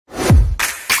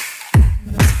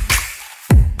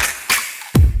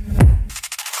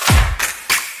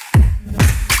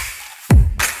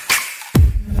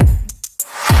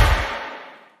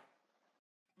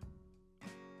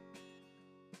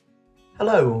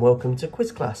Hello and welcome to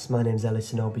Quiz Class. My name's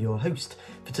Ellis and I'll be your host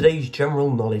for today's general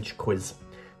knowledge quiz.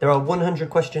 There are 100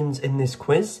 questions in this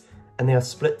quiz and they are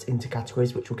split into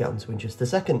categories which we'll get onto in just a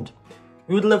second.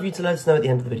 We would love you to let us know at the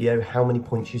end of the video how many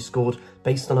points you scored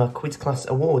based on our Quiz Class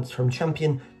awards from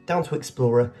Champion down to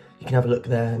Explorer. You can have a look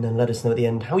there and then let us know at the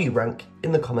end how you rank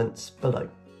in the comments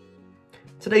below.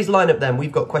 Today's lineup then,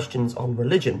 we've got questions on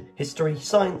religion, history,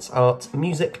 science, art,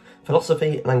 music,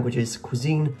 philosophy, languages,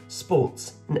 cuisine,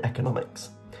 sports and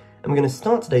economics. And we're going to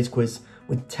start today's quiz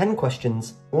with 10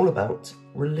 questions all about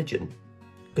religion.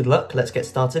 Good luck, let's get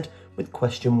started with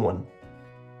question 1.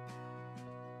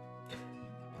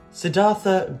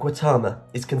 Siddhartha Gautama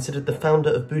is considered the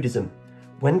founder of Buddhism.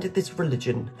 When did this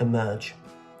religion emerge?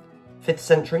 5th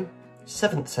century,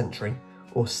 7th century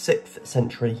or 6th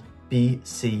century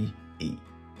BCE?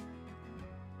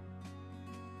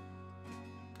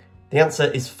 The answer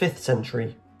is 5th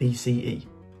century BCE.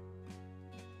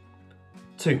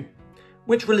 2.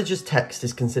 Which religious text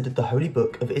is considered the holy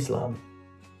book of Islam?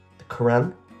 The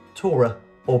Quran, Torah,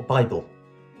 or Bible?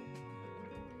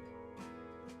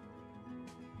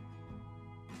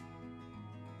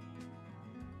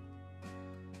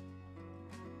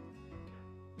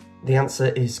 The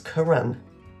answer is Quran.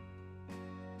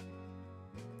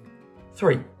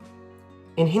 3.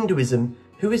 In Hinduism,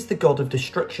 who is the god of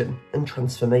destruction and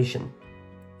transformation?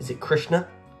 Is it Krishna,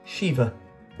 Shiva,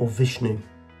 or Vishnu?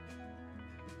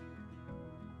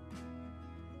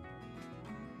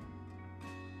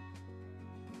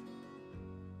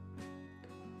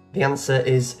 The answer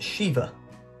is Shiva.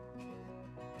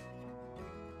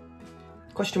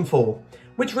 Question 4.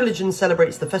 Which religion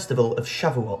celebrates the festival of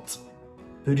Shavuot?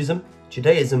 Buddhism,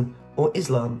 Judaism, or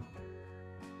Islam?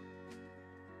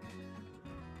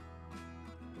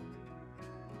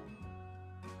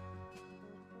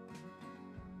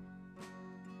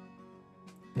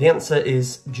 The answer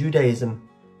is Judaism.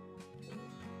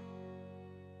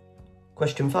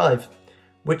 Question 5.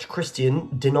 Which Christian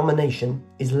denomination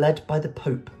is led by the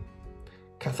Pope?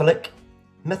 Catholic,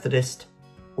 Methodist,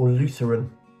 or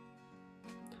Lutheran?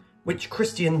 Which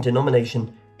Christian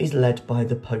denomination is led by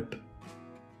the Pope?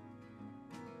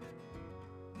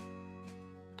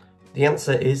 The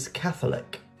answer is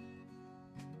Catholic.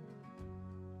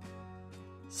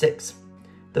 6.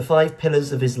 The 5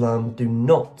 pillars of Islam do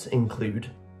not include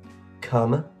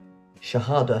Karma,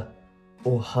 Shahada,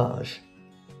 or Hajj.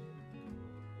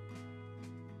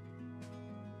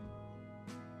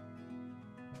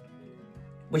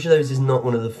 Which of those is not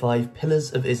one of the 5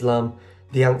 pillars of Islam?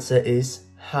 The answer is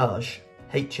Hajj,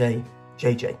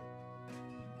 H-A-J-J.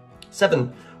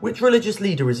 7. Which religious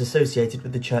leader is associated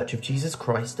with the Church of Jesus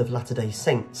Christ of Latter-day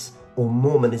Saints, or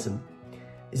Mormonism?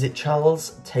 Is it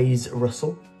Charles Taze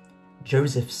Russell,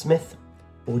 Joseph Smith,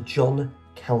 or John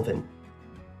Calvin?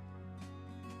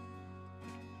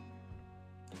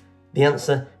 The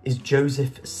answer is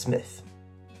Joseph Smith.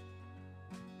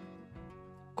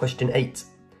 Question 8.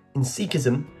 In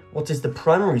Sikhism, what is the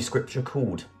primary scripture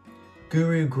called?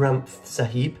 Guru Granth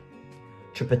Sahib,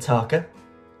 Tripitaka,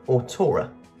 or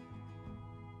Torah?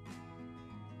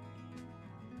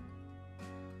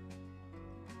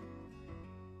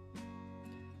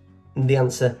 And the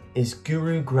answer is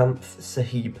Guru Granth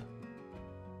Sahib.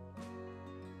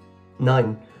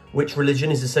 9. Which religion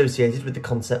is associated with the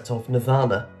concept of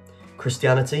nirvana?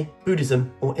 Christianity,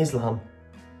 Buddhism, or Islam?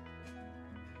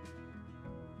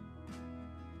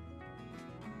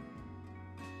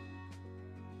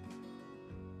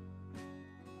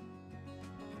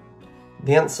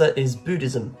 The answer is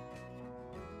Buddhism.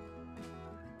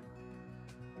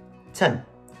 10.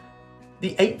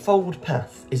 The Eightfold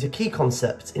Path is a key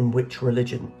concept in which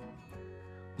religion?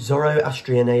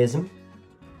 Zoroastrianism,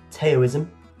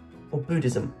 Taoism, or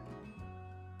Buddhism?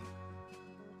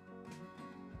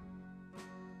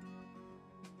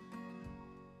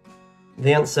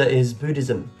 The answer is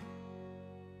Buddhism.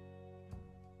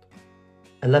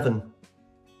 11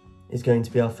 is going to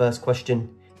be our first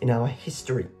question in our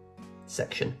history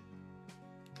section.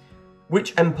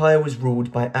 Which empire was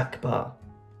ruled by Akbar?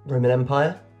 Roman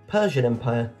Empire, Persian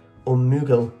Empire, or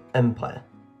Mughal Empire?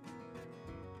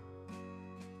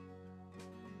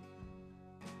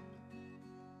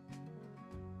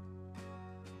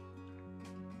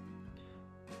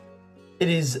 It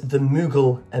is the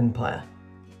Mughal Empire.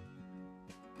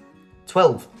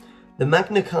 12. The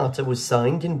Magna Carta was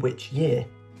signed in which year?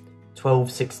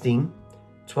 1216,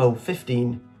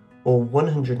 1215, or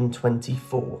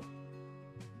 124?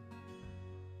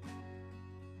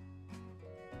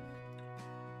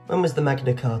 When was the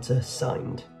Magna Carta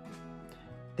signed?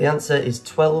 The answer is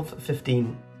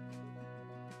 1215.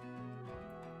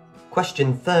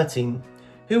 Question 13.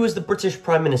 Who was the British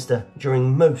Prime Minister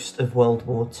during most of World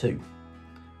War II?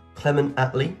 Clement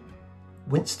Attlee,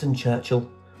 Winston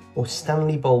Churchill, or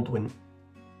Stanley Baldwin?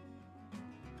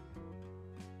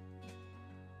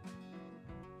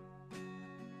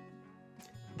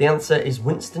 The answer is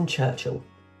Winston Churchill.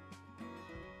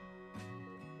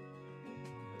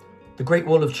 The Great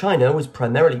Wall of China was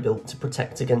primarily built to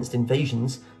protect against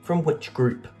invasions from which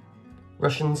group?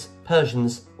 Russians,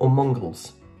 Persians, or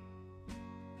Mongols?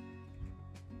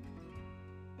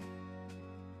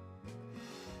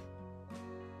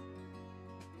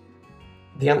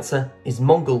 The answer is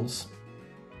Mongols.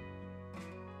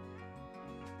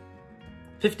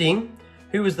 15.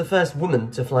 Who was the first woman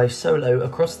to fly solo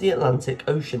across the Atlantic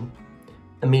Ocean?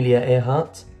 Amelia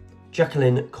Earhart,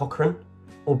 Jacqueline Cochran,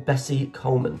 or Bessie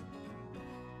Coleman?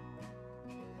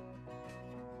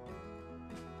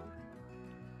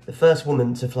 The first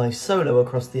woman to fly solo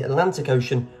across the Atlantic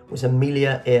Ocean was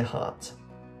Amelia Earhart.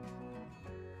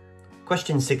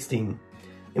 Question 16.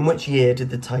 In which year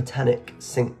did the Titanic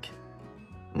sink?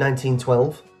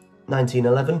 1912,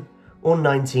 1911, or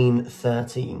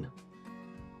 1913?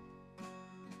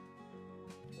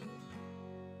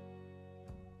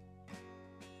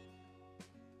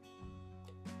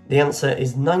 The answer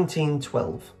is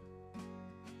 1912.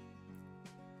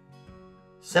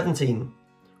 17.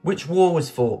 Which war was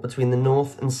fought between the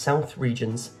North and South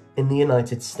regions in the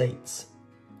United States?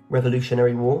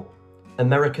 Revolutionary War,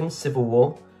 American Civil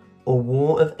War, or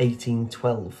War of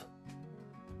 1812?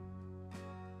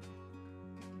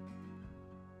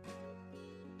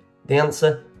 The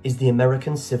answer is the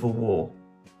American Civil War.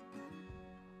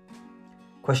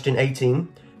 Question 18.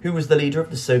 Who was the leader of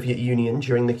the Soviet Union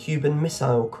during the Cuban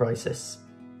Missile Crisis?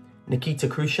 Nikita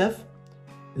Khrushchev,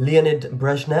 Leonid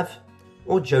Brezhnev,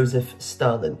 or Joseph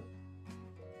Stalin?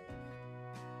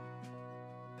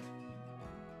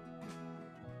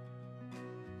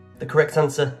 The correct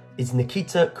answer is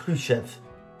Nikita Khrushchev.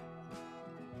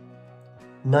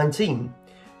 19.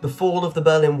 The fall of the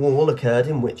Berlin Wall occurred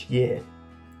in which year?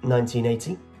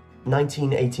 1980,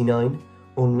 1989,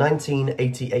 or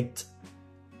 1988?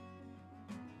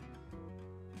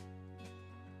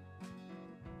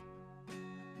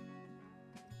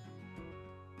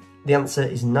 The answer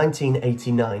is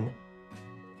 1989.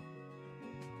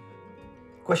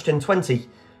 Question 20.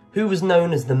 Who was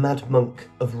known as the Mad Monk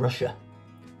of Russia?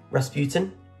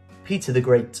 Rasputin, Peter the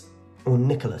Great, or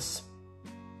Nicholas?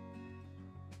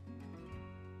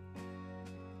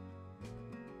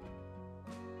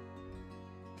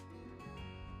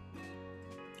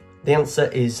 The answer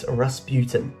is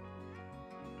Rasputin.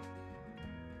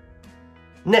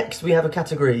 Next, we have a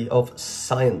category of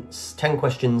science. 10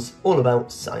 questions all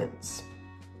about science.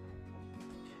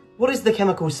 What is the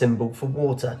chemical symbol for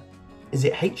water? Is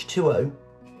it H2O,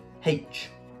 H,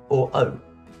 or O?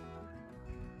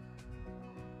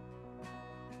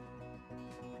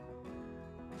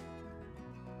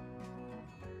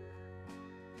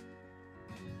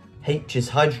 H is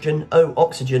hydrogen, O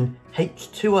oxygen,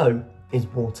 H2O is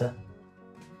water.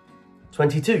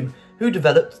 22. Who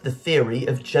developed the theory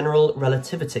of general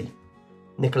relativity?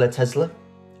 Nikola Tesla,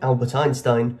 Albert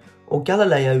Einstein, or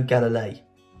Galileo Galilei?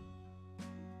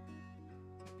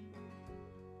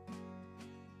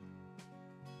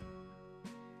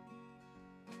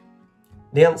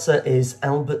 The answer is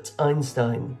Albert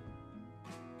Einstein.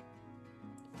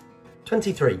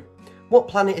 23. What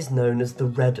planet is known as the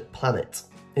Red Planet?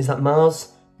 Is that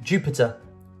Mars, Jupiter,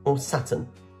 or Saturn?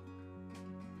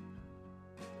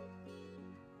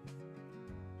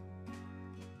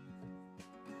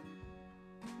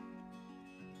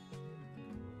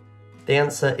 The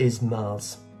answer is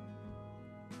Mars.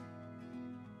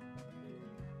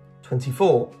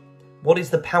 24. What is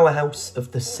the powerhouse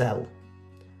of the cell?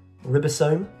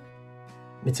 Ribosome,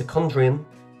 mitochondrion,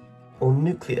 or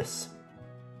nucleus?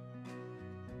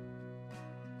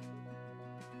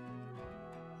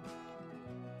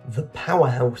 The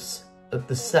powerhouse of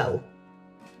the cell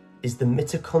is the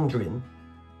mitochondrion.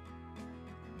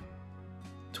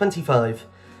 25.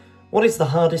 What is the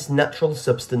hardest natural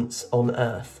substance on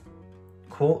Earth?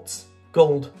 Quartz,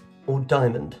 gold, or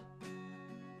diamond?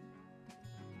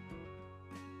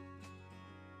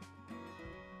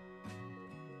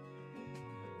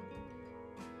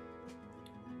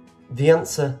 The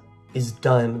answer is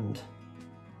diamond.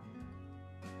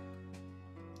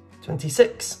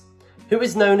 26. Who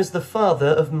is known as the father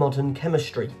of modern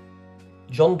chemistry?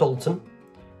 John Dalton,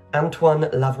 Antoine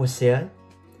Lavoisier,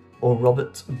 or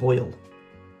Robert Boyle?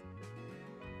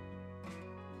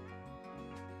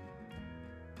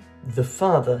 The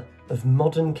father of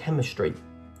modern chemistry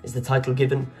is the title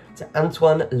given to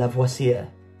Antoine Lavoisier.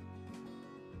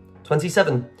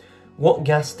 27. What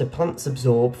gas do plants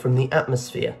absorb from the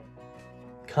atmosphere?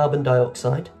 Carbon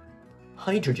dioxide,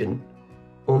 hydrogen,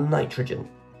 or nitrogen?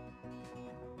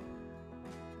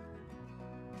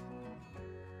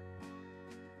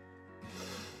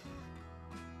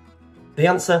 The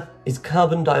answer is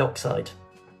carbon dioxide.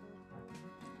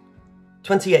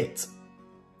 28.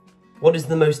 What is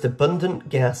the most abundant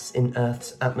gas in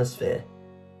Earth's atmosphere?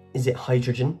 Is it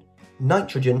hydrogen,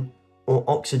 nitrogen, or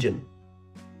oxygen?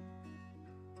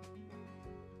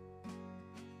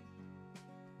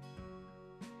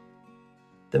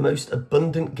 The most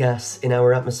abundant gas in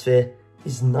our atmosphere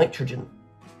is nitrogen.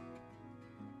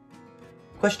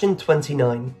 Question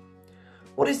 29.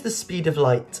 What is the speed of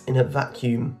light in a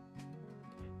vacuum?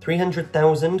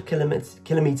 300,000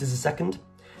 kilometers a second,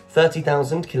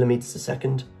 30,000 kilometers a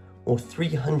second, or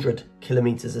 300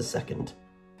 kilometers a second?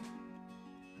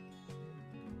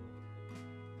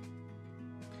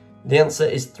 The answer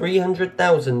is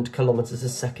 300,000 kilometers a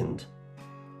second.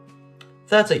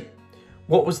 30.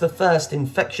 What was the first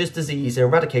infectious disease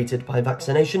eradicated by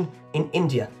vaccination in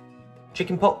India?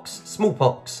 Chickenpox,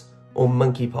 smallpox, or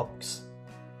monkeypox?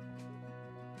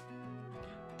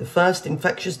 The first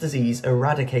infectious disease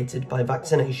eradicated by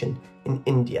vaccination in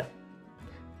India.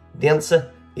 The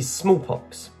answer is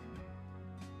smallpox.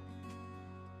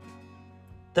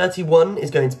 31 is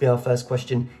going to be our first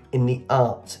question in the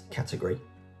art category.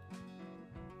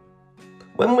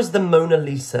 When was the Mona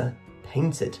Lisa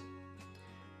painted?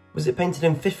 Was it painted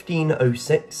in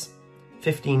 1506,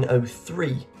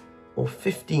 1503, or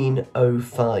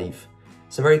 1505?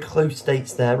 So very close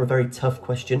dates there, a very tough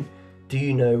question. Do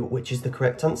you know which is the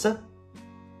correct answer?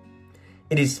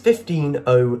 It is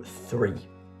 1503.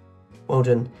 Well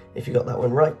done if you got that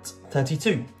one right.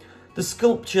 32. The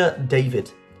sculpture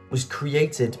David was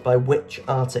created by which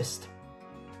artist?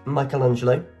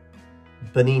 Michelangelo,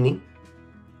 Bernini,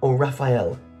 or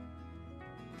Raphael?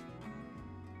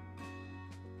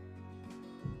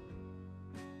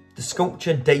 The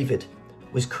sculpture David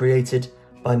was created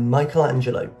by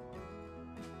Michelangelo.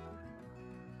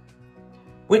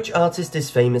 Which artist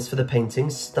is famous for the painting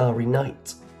Starry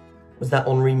Night? Was that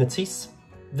Henri Matisse,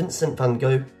 Vincent van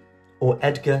Gogh, or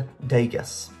Edgar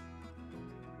Degas?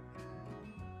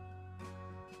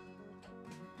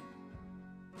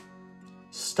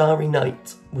 Starry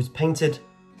Night was painted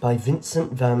by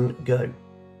Vincent van Gogh.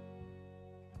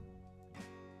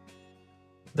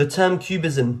 The term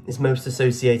Cubism is most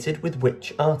associated with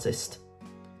which artist?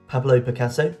 Pablo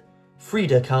Picasso,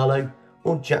 Frida Kahlo,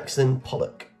 or Jackson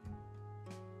Pollock?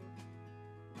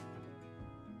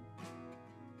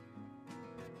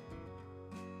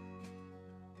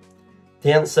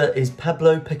 The answer is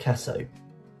Pablo Picasso.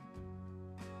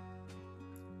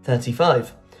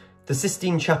 35. The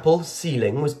Sistine Chapel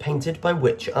ceiling was painted by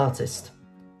which artist?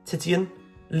 Titian,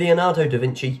 Leonardo da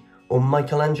Vinci, or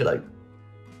Michelangelo?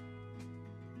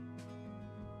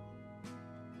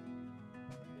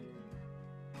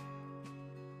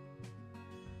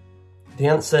 The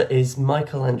answer is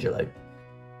Michelangelo.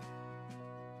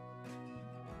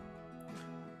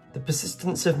 The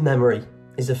Persistence of Memory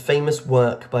is a famous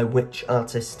work by which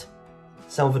artist?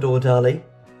 Salvador Dali,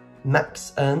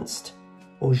 Max Ernst,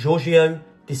 or Giorgio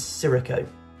de Chirico?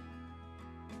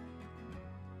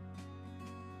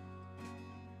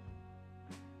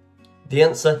 The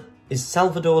answer is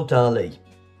Salvador Dali.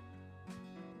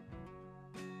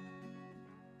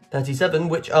 37.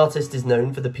 Which artist is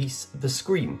known for the piece The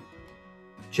Scream?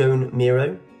 Joan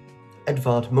Miro,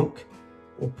 Edvard Munch,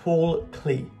 or Paul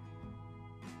Klee?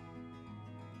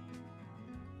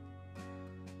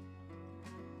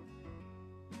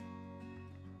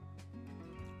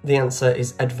 The answer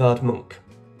is Edvard Munch.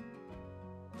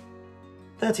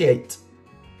 38.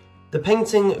 The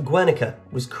painting Guernica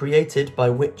was created by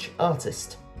which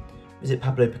artist? Was it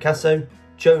Pablo Picasso,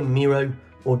 Joan Miro,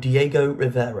 or Diego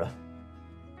Rivera?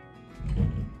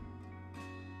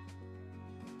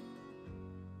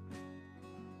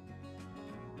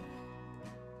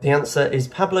 The answer is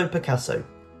Pablo Picasso.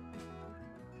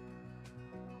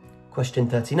 Question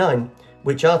 39.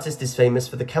 Which artist is famous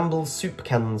for the Campbell's Soup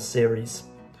Cans series?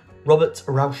 Robert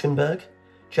Rauschenberg,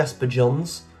 Jasper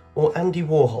Johns, or Andy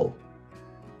Warhol?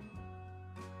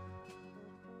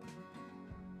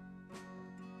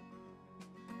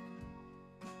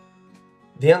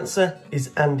 The answer is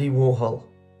Andy Warhol.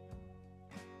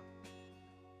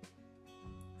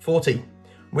 40.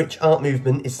 Which art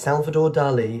movement is Salvador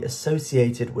Dali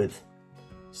associated with?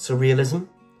 Surrealism,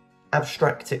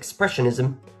 Abstract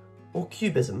Expressionism, or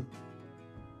Cubism?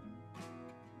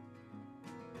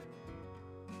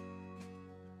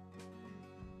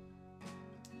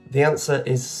 The answer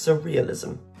is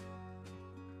Surrealism.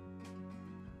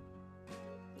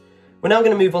 now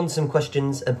going to move on to some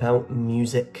questions about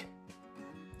music.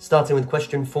 Starting with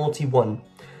question 41.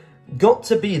 Got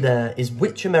to Be There is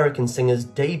which American singer's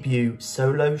debut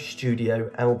solo studio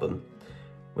album?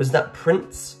 Was that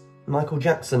Prince, Michael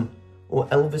Jackson, or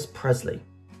Elvis Presley?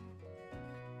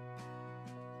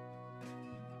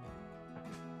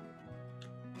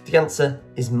 The answer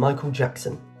is Michael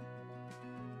Jackson.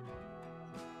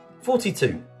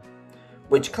 42.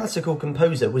 Which classical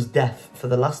composer was deaf for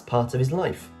the last part of his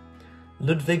life?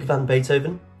 Ludwig van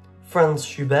Beethoven, Franz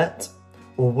Schubert,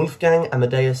 or Wolfgang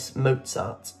Amadeus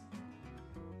Mozart?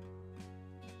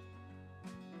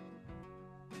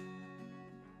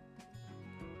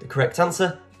 The correct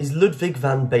answer is Ludwig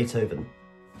van Beethoven.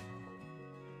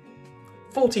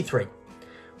 43.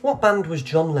 What band was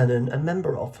John Lennon a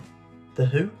member of? The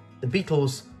Who, the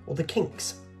Beatles, or the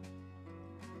Kinks?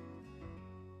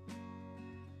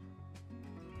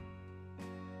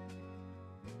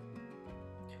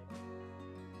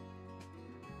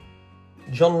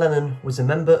 John Lennon was a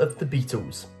member of the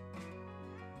Beatles.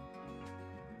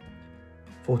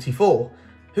 44.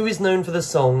 Who is known for the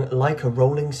song Like a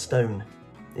Rolling Stone?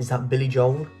 Is that Billy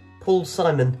Joel, Paul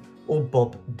Simon, or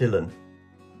Bob Dylan?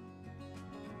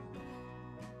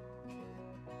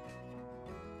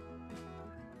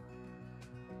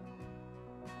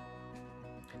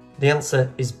 The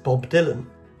answer is Bob Dylan.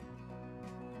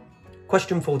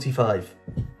 Question 45.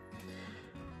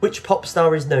 Which pop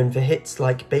star is known for hits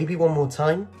like Baby One More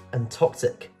Time and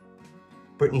Toxic?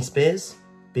 Britney Spears,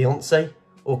 Beyonce,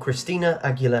 or Christina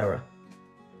Aguilera?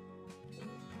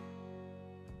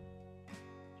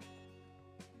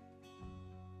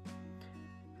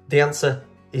 The answer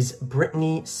is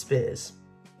Britney Spears.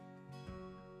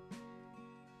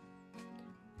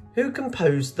 Who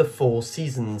composed the Four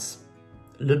Seasons?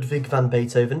 Ludwig van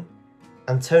Beethoven,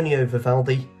 Antonio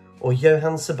Vivaldi, or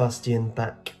Johann Sebastian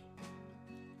Bach?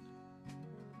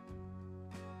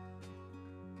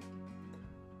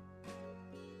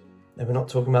 No, we're not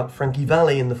talking about Frankie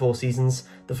Valli in the Four Seasons.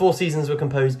 The Four Seasons were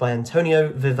composed by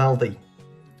Antonio Vivaldi.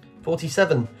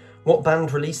 47. What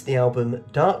band released the album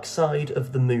Dark Side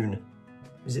of the Moon?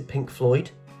 Was it Pink Floyd,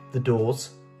 The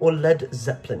Doors, or Led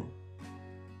Zeppelin?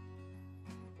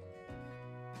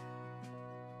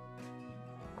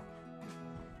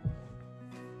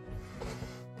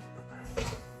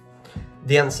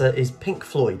 The answer is Pink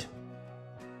Floyd.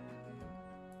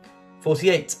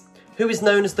 48. Who is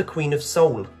known as the Queen of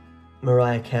Soul?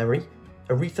 Mariah Carey,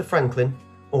 Aretha Franklin,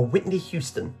 or Whitney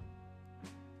Houston?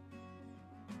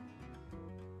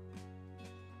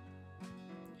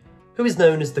 Who is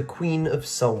known as the Queen of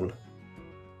Soul?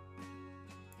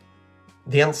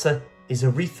 The answer is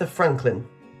Aretha Franklin.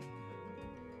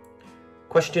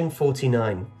 Question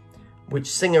 49.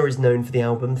 Which singer is known for the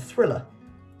album Thriller?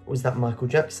 Was that Michael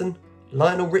Jackson,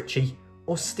 Lionel Richie,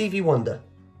 or Stevie Wonder?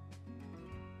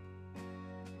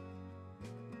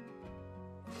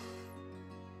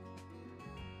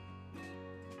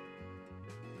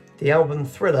 The album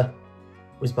Thriller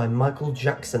was by Michael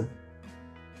Jackson.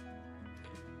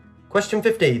 Question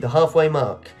 50, the halfway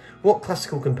mark. What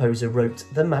classical composer wrote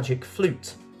The Magic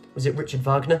Flute? Was it Richard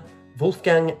Wagner,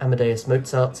 Wolfgang Amadeus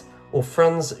Mozart, or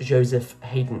Franz Joseph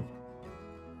Haydn?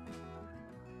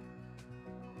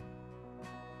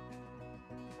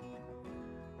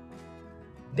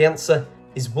 The answer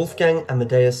is Wolfgang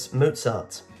Amadeus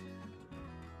Mozart.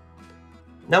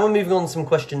 Now we're moving on to some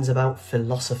questions about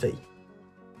philosophy.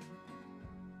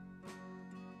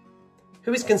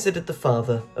 Who is considered the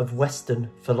father of Western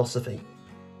philosophy?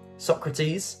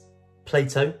 Socrates,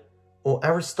 Plato, or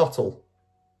Aristotle?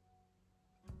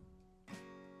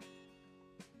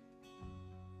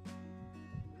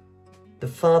 The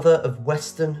father of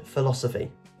Western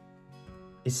philosophy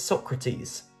is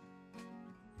Socrates.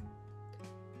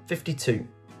 52.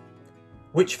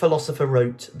 Which philosopher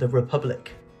wrote The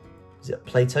Republic? Is it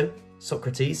Plato,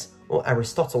 Socrates, or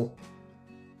Aristotle?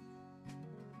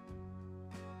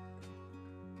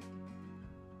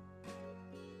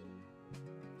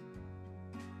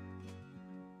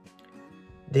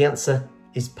 The answer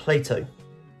is Plato.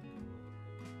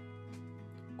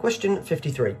 Question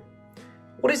 53.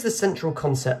 What is the central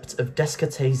concept of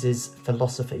Descartes'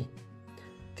 philosophy?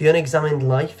 The unexamined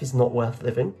life is not worth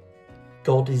living,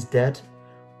 God is dead,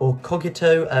 or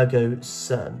cogito ergo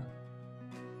sum?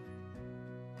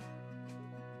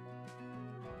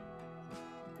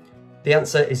 The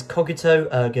answer is cogito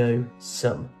ergo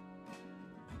sum.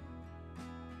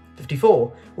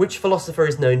 54. Which philosopher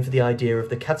is known for the idea of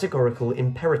the categorical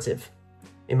imperative?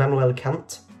 Immanuel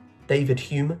Kant, David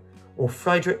Hume, or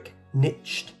Friedrich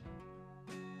Nietzsche?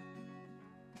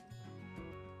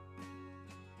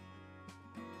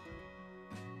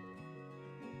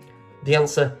 The The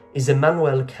answer is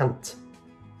Immanuel Kant.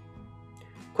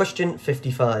 Question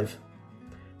 55.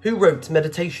 Who wrote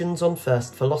Meditations on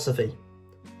First Philosophy?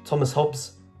 Thomas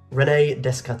Hobbes, René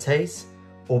Descartes,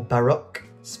 or Baruch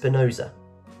Spinoza?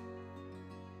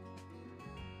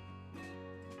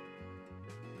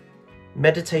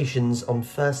 Meditations on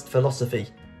First Philosophy,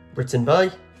 written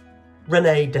by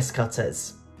René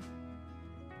Descartes.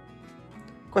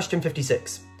 Question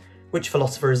 56. Which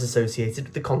philosopher is associated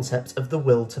with the concept of the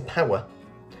will to power?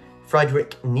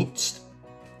 Friedrich Nietzsche,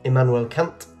 Immanuel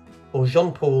Kant, or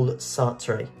Jean-Paul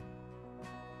Sartre?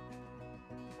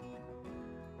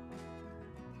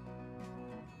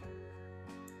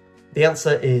 The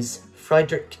answer is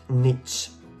Friedrich Nietzsche.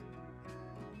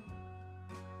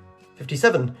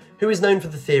 57. Who is known for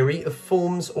the theory of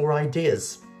forms or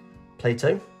ideas?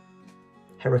 Plato,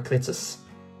 Heraclitus,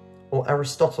 or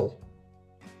Aristotle?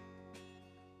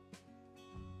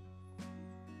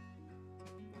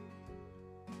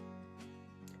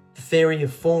 The theory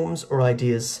of forms or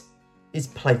ideas is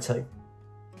Plato.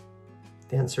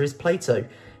 The answer is Plato.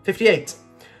 58.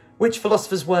 Which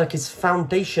philosopher's work is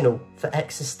foundational for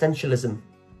existentialism?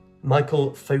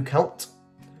 Michael Foucault,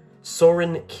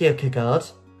 Soren Kierkegaard,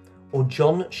 or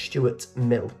John Stuart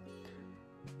Mill?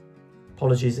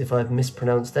 Apologies if I've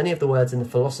mispronounced any of the words in the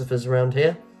philosophers around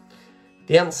here.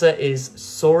 The answer is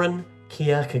Soren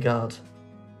Kierkegaard.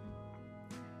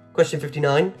 Question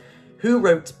 59. Who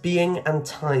wrote Being and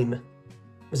Time?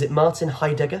 Was it Martin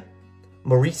Heidegger,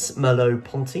 Maurice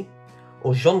Merleau-Ponty,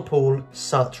 or Jean-Paul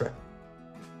Sartre?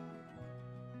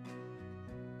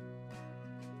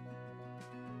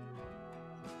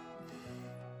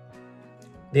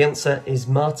 The answer is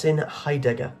Martin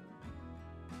Heidegger.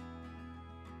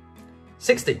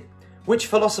 60. Which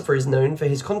philosopher is known for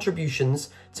his contributions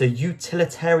to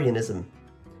utilitarianism?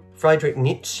 Friedrich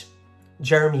Nietzsche,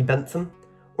 Jeremy Bentham,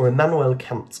 or Immanuel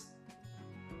Kant?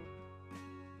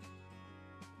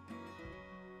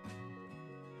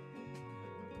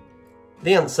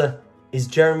 The answer is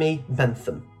Jeremy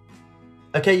Bentham.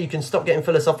 Okay, you can stop getting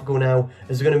philosophical now,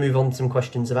 as we're going to move on to some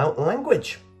questions about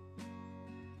language.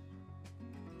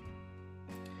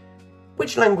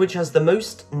 Which language has the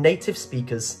most native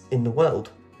speakers in the world?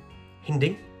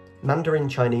 Hindi, Mandarin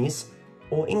Chinese,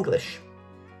 or English?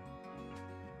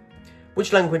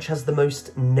 Which language has the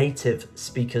most native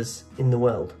speakers in the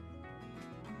world?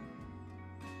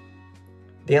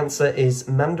 The answer is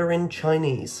Mandarin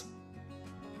Chinese.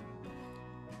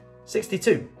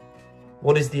 62.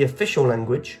 What is the official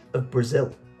language of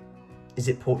Brazil? Is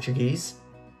it Portuguese,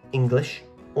 English,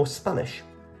 or Spanish?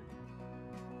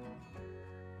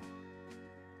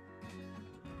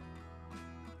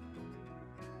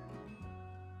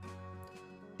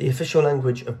 The official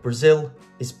language of Brazil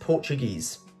is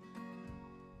Portuguese.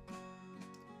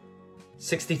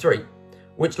 63.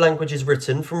 Which language is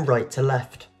written from right to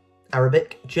left?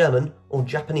 Arabic, German, or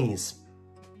Japanese?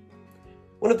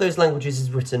 One of those languages is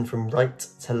written from right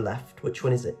to left. Which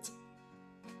one is it?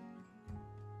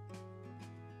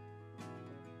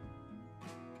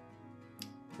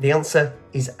 The answer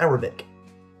is Arabic.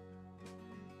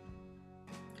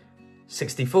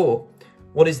 64.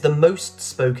 What is the most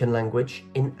spoken language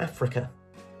in Africa?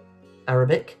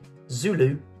 Arabic,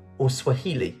 Zulu, or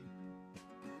Swahili?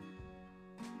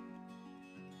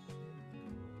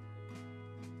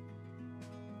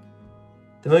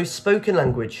 The most spoken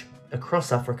language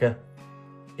across Africa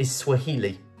is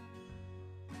Swahili.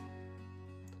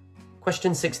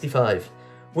 Question 65.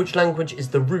 Which language is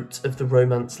the root of the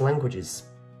Romance languages?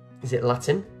 Is it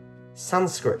Latin,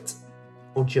 Sanskrit,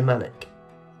 or Germanic?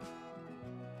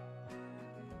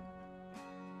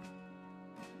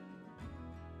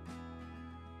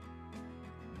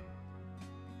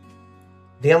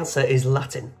 The answer is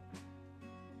Latin.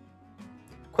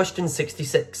 Question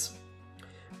 66.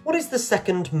 What is the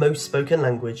second most spoken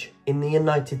language in the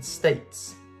United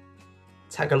States?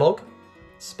 Tagalog,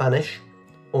 Spanish,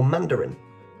 or Mandarin?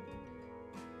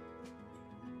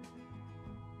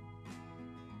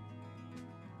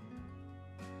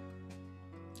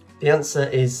 The answer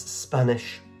is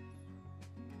Spanish.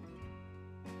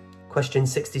 Question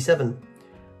 67.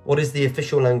 What is the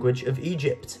official language of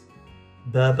Egypt?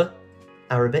 Berber,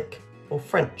 Arabic, or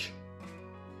French?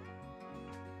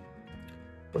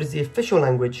 What is the official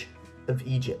language of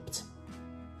Egypt?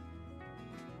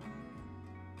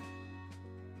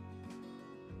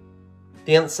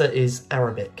 The answer is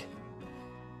Arabic.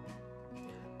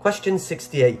 Question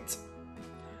 68.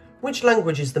 Which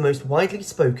language is the most widely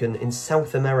spoken in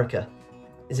South America?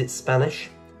 Is it Spanish,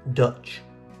 Dutch,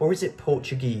 or is it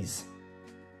Portuguese?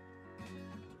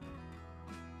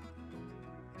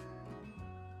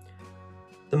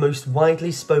 the most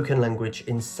widely spoken language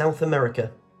in South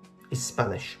America is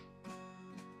Spanish?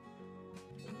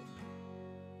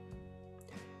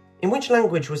 In which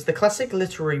language was the classic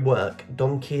literary work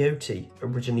Don Quixote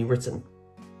originally written?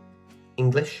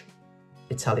 English,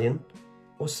 Italian,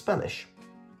 or Spanish?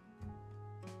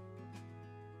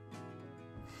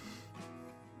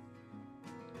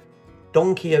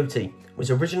 Don Quixote was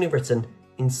originally written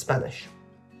in Spanish.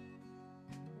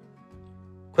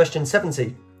 Question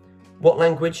 70. What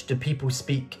language do people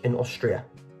speak in Austria?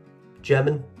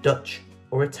 German, Dutch,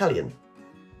 or Italian?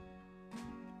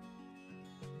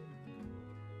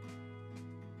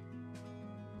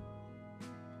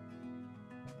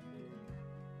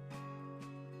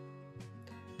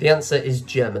 The answer is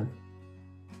German.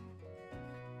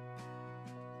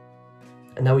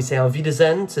 And now we say auf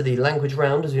Wiedersehen to the language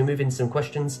round as we move into some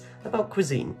questions about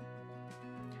cuisine.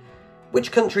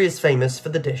 Which country is famous for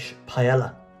the dish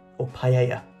paella or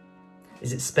paella?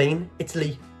 Is it Spain,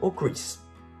 Italy, or Greece?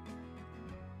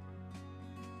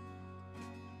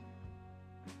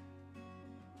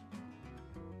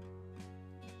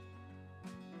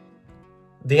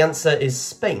 The answer is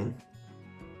Spain.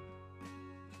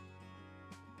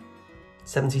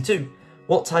 72.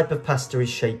 What type of pasta is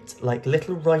shaped like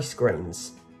little rice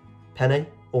grains? Penne,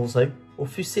 orzo, or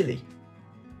fusilli?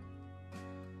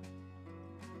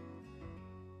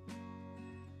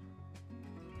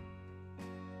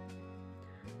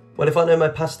 Well, if I know my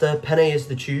pasta, penne is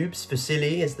the tubes,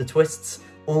 fusilli is the twists,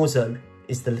 orzo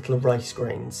is the little rice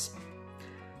grains.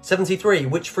 73.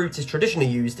 Which fruit is traditionally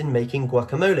used in making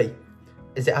guacamole?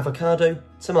 Is it avocado,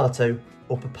 tomato,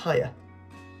 or papaya?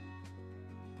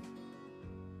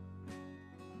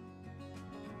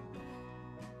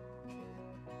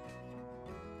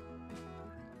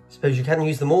 Suppose you can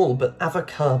use them all, but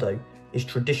avocado is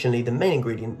traditionally the main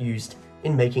ingredient used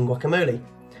in making guacamole.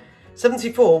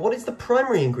 74. What is the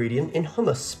primary ingredient in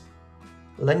hummus?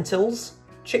 Lentils,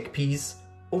 chickpeas,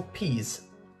 or peas?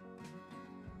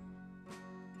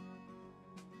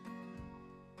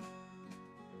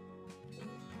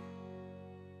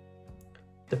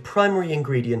 The primary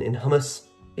ingredient in hummus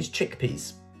is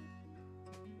chickpeas.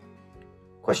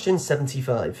 Question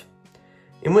 75.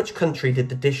 In which country did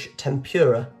the dish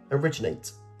tempura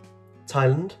originate?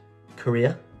 Thailand,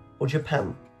 Korea, or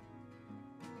Japan?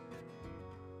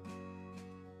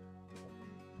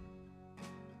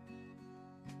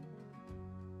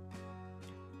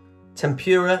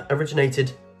 Tempura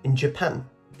originated in Japan.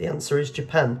 The answer is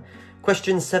Japan.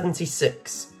 Question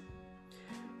 76.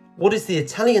 What is the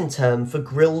Italian term for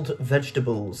grilled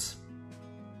vegetables?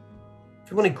 If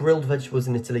you wanted grilled vegetables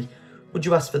in Italy, would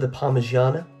you ask for the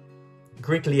Parmigiana,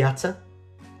 Grigliata,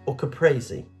 or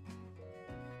Caprese?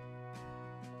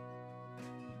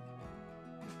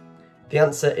 The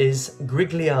answer is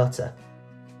Grigliata.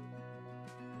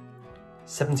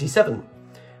 77.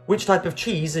 Which type of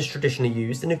cheese is traditionally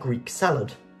used in a Greek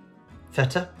salad?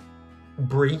 Feta,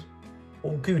 brie,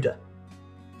 or Gouda?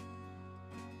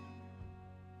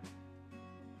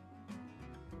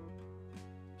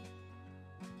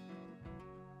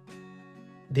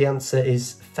 The answer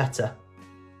is feta.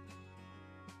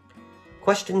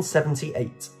 Question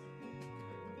 78.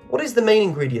 What is the main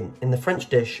ingredient in the French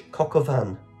dish coq au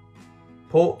vin?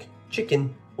 Pork,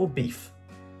 chicken, or beef?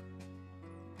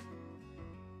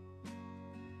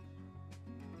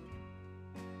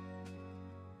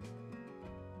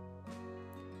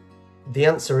 The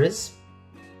answer is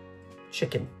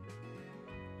chicken.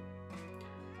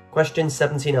 Question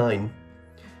 79.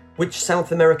 Which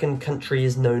South American country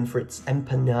is known for its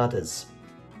empanadas?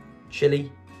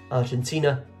 Chile,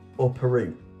 Argentina, or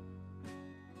Peru?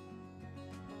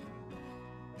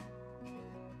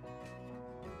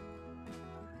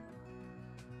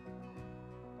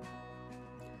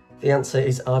 The answer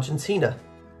is Argentina.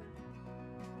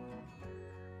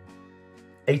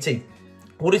 80.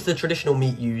 What is the traditional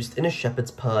meat used in a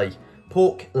shepherd's pie?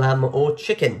 Pork, lamb, or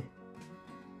chicken?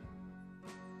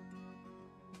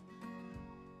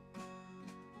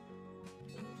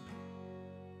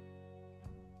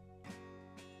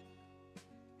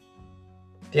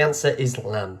 The answer is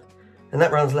lamb. And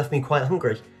that round's left me quite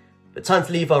hungry. But time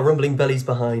to leave our rumbling bellies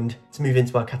behind to move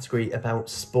into our category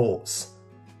about sports.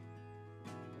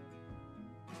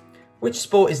 Which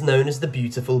sport is known as the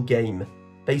beautiful game?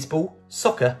 Baseball,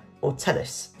 soccer, or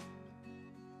tennis?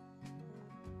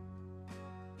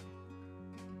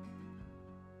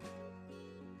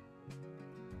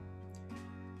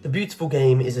 The beautiful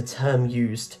game is a term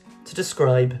used to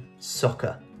describe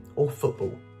soccer or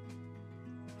football.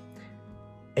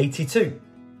 82.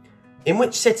 In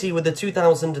which city were the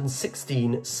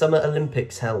 2016 Summer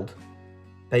Olympics held?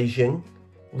 Beijing,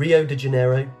 Rio de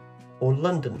Janeiro, or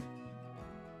London?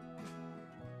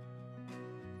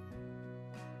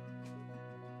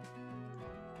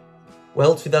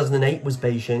 Well, 2008 was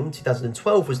Beijing,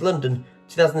 2012 was London,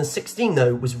 2016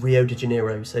 though was Rio de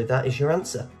Janeiro, so that is your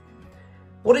answer.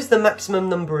 What is the maximum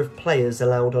number of players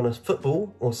allowed on a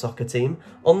football or soccer team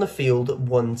on the field at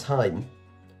one time?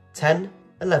 10,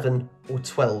 11 or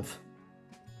 12?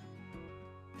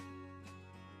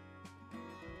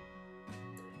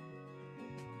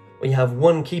 We have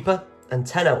one keeper and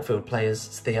 10 outfield players,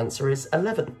 so the answer is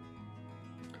 11.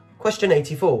 Question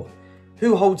 84.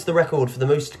 Who holds the record for the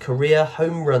most career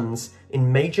home runs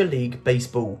in Major League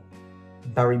Baseball?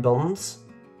 Barry Bonds,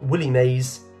 Willie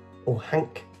Mays, or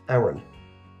Hank Aaron?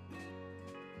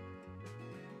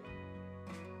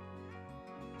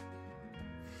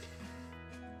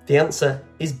 The answer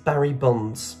is Barry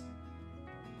Bonds.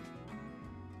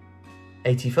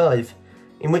 85.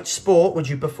 In which sport would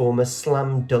you perform a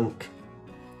slam dunk?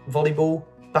 Volleyball,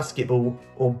 basketball,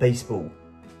 or baseball?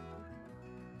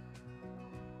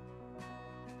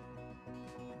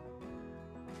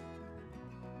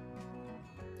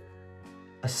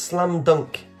 A slam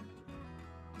dunk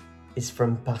is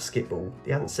from basketball.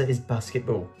 The answer is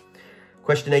basketball.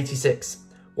 Question 86.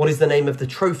 What is the name of the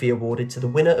trophy awarded to the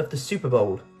winner of the Super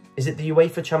Bowl? Is it the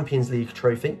UEFA Champions League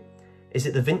trophy? Is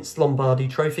it the Vince Lombardi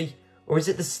trophy? Or is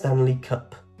it the Stanley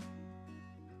Cup?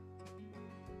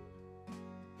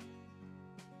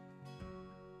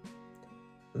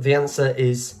 The answer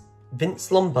is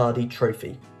Vince Lombardi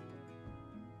trophy.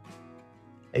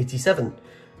 87.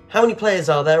 How many players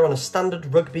are there on a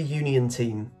standard rugby union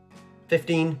team?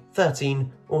 15,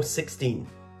 13 or 16?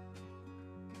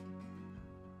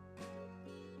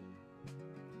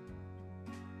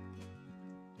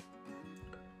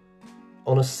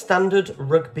 On a standard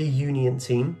rugby union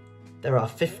team, there are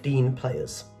 15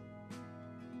 players.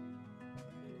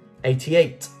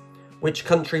 88. Which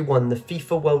country won the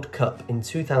FIFA World Cup in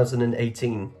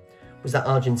 2018? Was that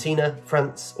Argentina,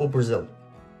 France or Brazil?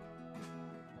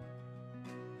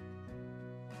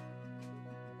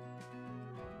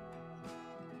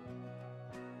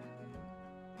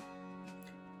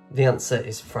 The answer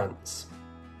is France.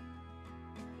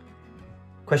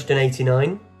 Question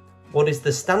 89. What is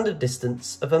the standard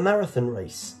distance of a marathon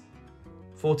race?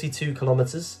 42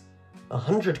 kilometres,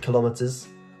 100 kilometres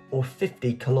or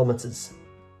 50 kilometres?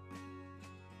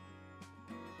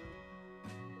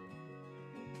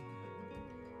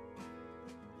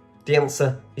 The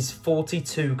answer is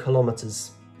 42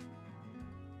 kilometres.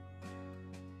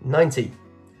 90.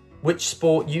 Which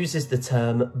sport uses the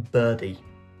term birdie?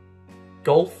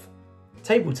 Golf,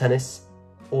 table tennis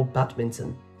or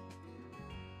badminton?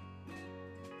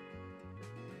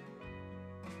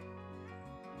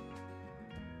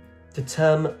 The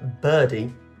term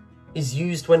birdie is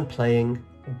used when playing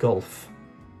golf.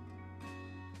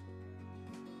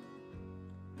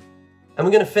 And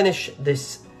we're going to finish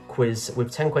this quiz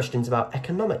with 10 questions about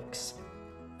economics.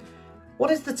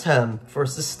 What is the term for a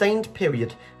sustained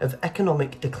period of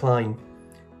economic decline?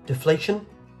 Deflation,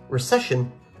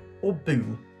 recession, or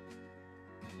boom?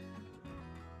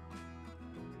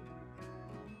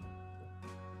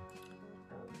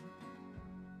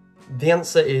 The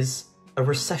answer is a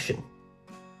recession.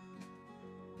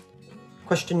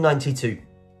 Question 92.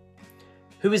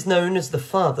 Who is known as the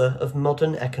father of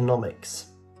modern economics?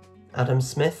 Adam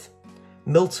Smith,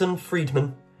 Milton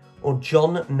Friedman, or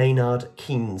John Maynard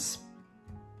Keynes?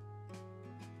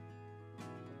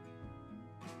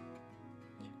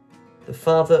 The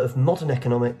father of modern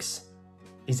economics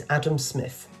is Adam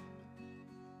Smith.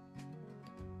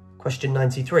 Question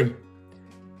 93.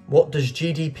 What does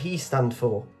GDP stand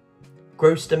for?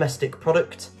 Gross Domestic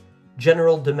Product,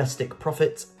 General Domestic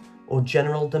Profit, or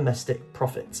General Domestic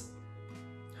Profit?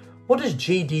 What does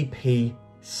GDP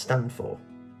stand for?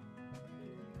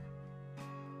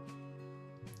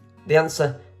 The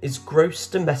answer is Gross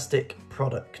Domestic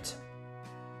Product.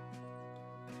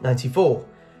 94.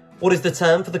 What is the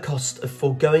term for the cost of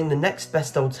foregoing the next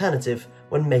best alternative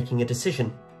when making a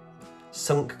decision?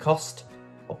 Sunk cost,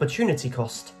 opportunity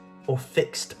cost, or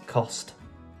fixed cost?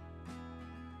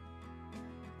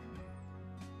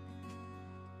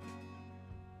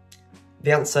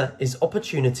 The answer is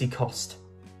opportunity cost.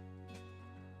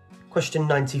 Question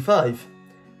 95.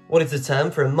 What is the term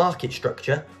for a market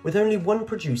structure with only one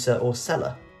producer or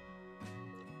seller?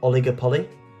 Oligopoly,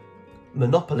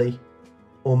 monopoly,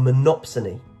 or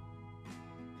monopsony?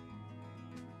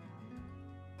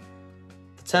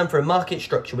 The term for a market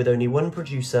structure with only one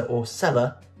producer or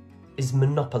seller is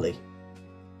monopoly.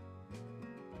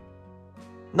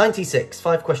 96.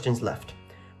 5 questions left.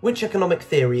 Which economic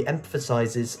theory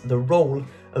emphasises the role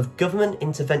of government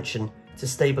intervention to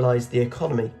stabilise the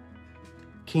economy?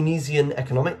 Keynesian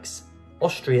economics,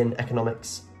 Austrian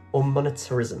economics, or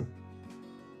monetarism?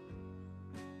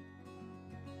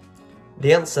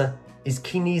 The answer is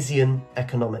Keynesian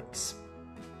economics.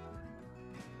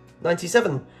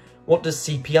 97. What does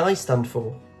CPI stand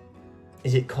for?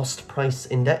 Is it Cost Price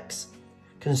Index,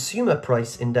 Consumer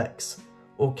Price Index,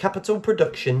 or Capital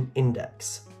Production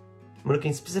Index? We're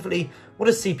looking specifically, what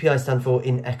does CPI stand for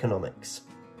in economics?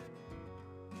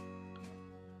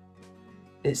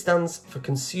 It stands for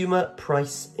Consumer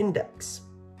Price Index.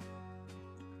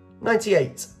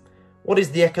 98. What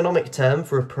is the economic term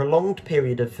for a prolonged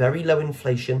period of very low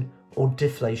inflation or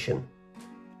deflation?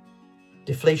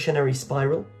 Deflationary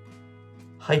spiral,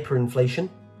 hyperinflation,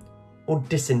 or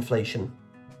disinflation?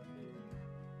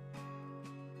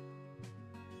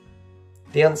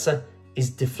 The answer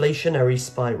is deflationary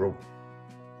spiral.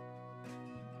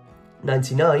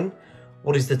 99.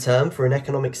 What is the term for an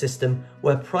economic system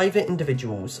where private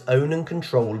individuals own and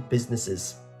control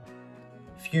businesses?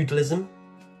 Feudalism,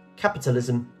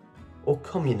 capitalism, or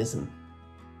communism?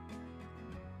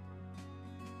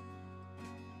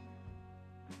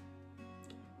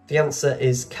 The answer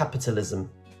is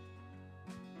capitalism.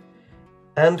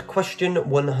 And question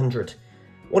 100.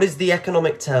 What is the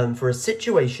economic term for a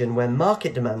situation where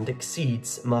market demand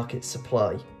exceeds market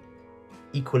supply?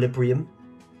 Equilibrium,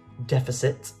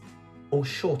 deficit, or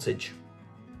shortage?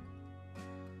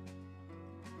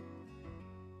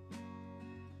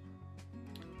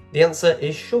 The answer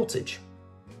is shortage.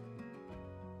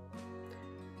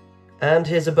 And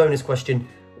here's a bonus question.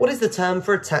 What is the term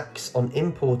for a tax on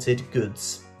imported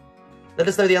goods? Let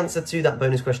us know the answer to that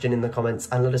bonus question in the comments,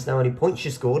 and let us know how many points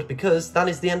you scored, because that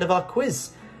is the end of our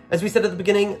quiz. As we said at the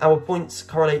beginning, our points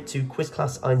correlate to Quiz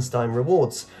Class Einstein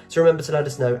rewards, so remember to let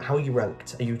us know how you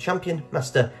ranked. Are you champion,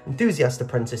 master, enthusiast,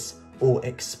 apprentice, or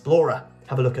explorer?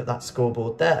 Have a look at that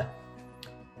scoreboard there.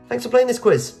 Thanks for playing this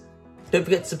quiz. Don't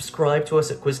forget to subscribe to us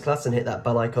at Quiz Class and hit that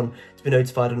bell icon to be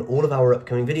notified on all of our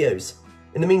upcoming videos.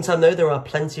 In the meantime though, there are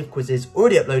plenty of quizzes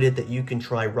already uploaded that you can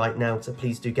try right now, so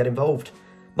please do get involved.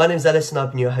 My name's Ellis and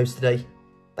I've been your host today.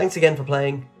 Thanks again for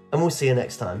playing, and we'll see you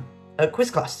next time at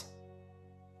Quiz Class.